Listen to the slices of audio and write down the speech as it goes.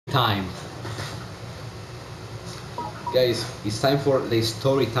time. Guys, it's time for the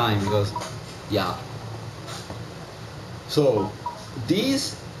story time because, yeah. So,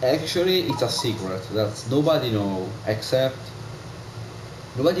 this actually is a secret that nobody knows except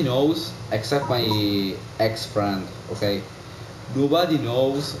my ex-friend, okay? Nobody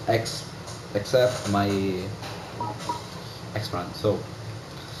knows except my ex-friend. So,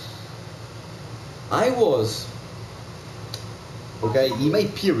 I was, okay, in my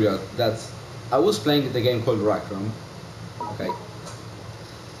period that I was playing the game called Rackham, okay?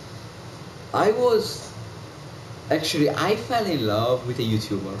 I fell in love with a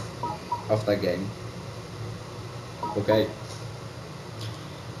YouTuber of that game, okay?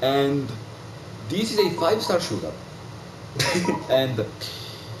 And this is a 5-star shooter. And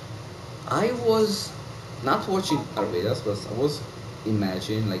I was not watching our videos, but I was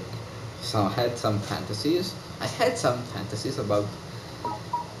imagining like some had some fantasies. I had some fantasies about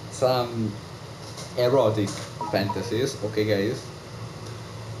some erotic fantasies, okay guys?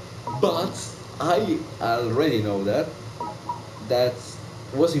 But I already know that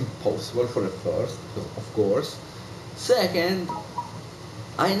was impossible for the first, of course. Second,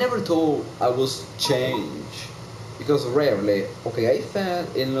 I never thought I was changed because rarely. Okay, I fell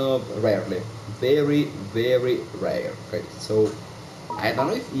in love rarely, very very rare. Okay, so I don't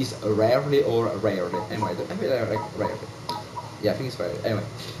know if it's rarely or rarely. Anyway, I feel like rarely. Yeah, I think it's rarely. Anyway,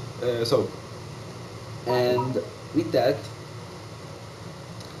 so and with that,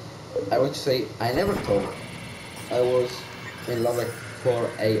 I want to say I never thought I was in love like for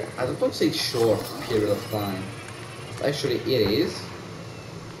a I don't want to say short period of time. Actually, it is.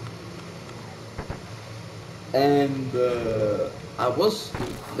 And I was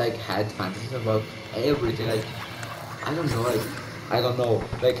like had fantasies about everything. Like I don't know, like I don't know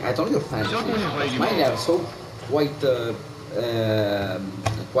your fantasies. Mine are so quite,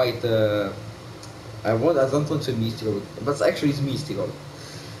 quite. I don't want to say mystical, but actually it's mystical.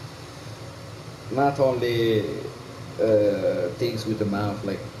 Not only things with the mouth,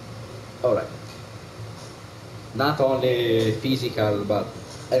 like all right. Not only physical, but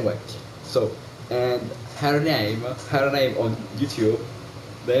anyway. So and her name on YouTube,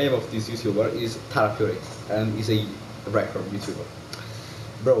 the name of this YouTuber is Therapeutic, and is a record YouTuber.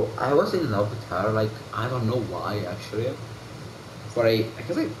 Bro, I was in love with her, like, I don't know why, actually.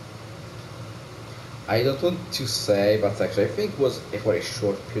 Because I don't want to say, but actually, I think it was for a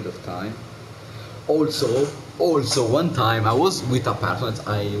short period of time. Also, one time I was with a person that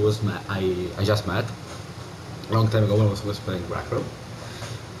I just met a long time ago when I was playing record.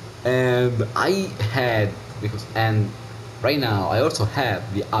 And I had and right now I also have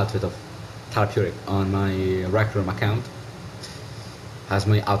the outfit of Therapeutic on my Rec Room account. Has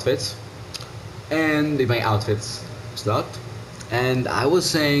my outfits and in my outfits slot. And I was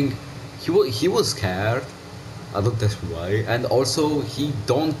saying he was scared. I don't know why. And also he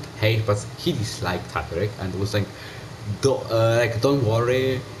don't hate, but he disliked Therapeutic and was like, don't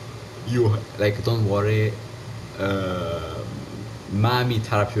worry, don't worry. Mommy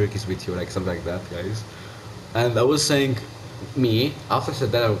Therapeutic is with you, like something like that, guys. And I was saying, me after I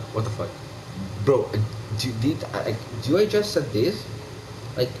said that, what the fuck, bro? Do I just said this,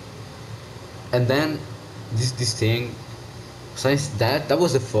 like, and then this thing. Since that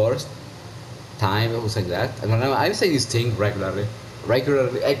was the first time I was like that, and now I'm saying this thing regularly, like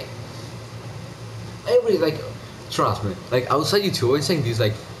like trust me, like outside YouTube, I'm saying this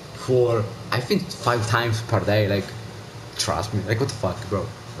like for I think 5 times per day, like. Trust me, like what the fuck, bro?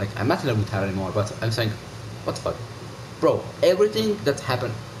 Like I'm not in love with her anymore, but I'm saying, what the fuck, bro? Everything that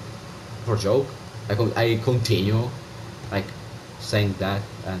happened for joke, I continue, like saying that,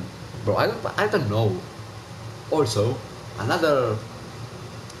 and bro, I don't know. Also, another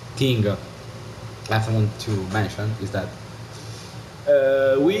thing I want to mention is that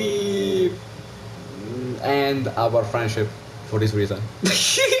we end our friendship for this reason.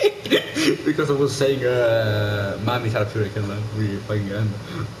 Because I was saying mommy therapeutic and then we fucking end.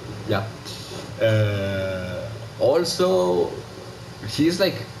 Yeah. Also, he's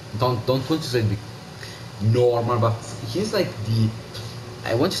like don't want to say the normal, but he's like the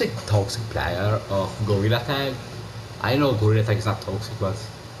I want to say toxic player of Gorilla Tag. I know Gorilla Tag is not toxic, but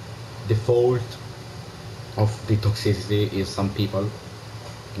the fault of the toxicity is some people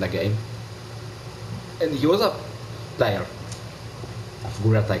in the game. And he was a player of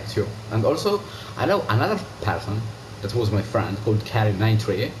Gorilla Tag too. And also, I know another person that was my friend called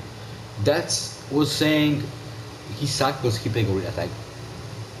Karim93 that was saying he sucked because he played Gorilla Tag.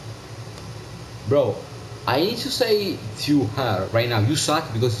 Bro, I need to say to her right now, you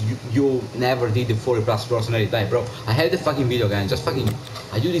suck because you never did the 40 plus personality type, bro. I had the fucking video again, just fucking,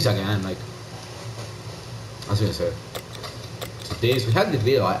 I do this again, like, as you said. So this, we have the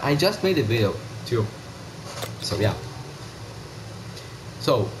video, I just made the video too. So yeah.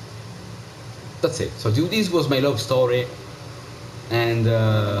 So, that's it. So this was my love story, and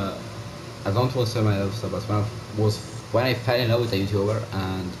I don't want to say my love story, but when I fell in love with a YouTuber,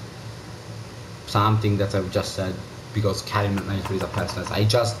 and something that I've just said, because Karim Manjur is a personality, I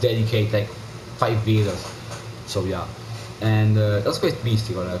just dedicate like 5 videos. So yeah, and that's quite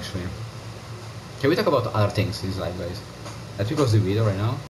mystical actually. Can we talk about other things in his life, guys? Let me close the video right now.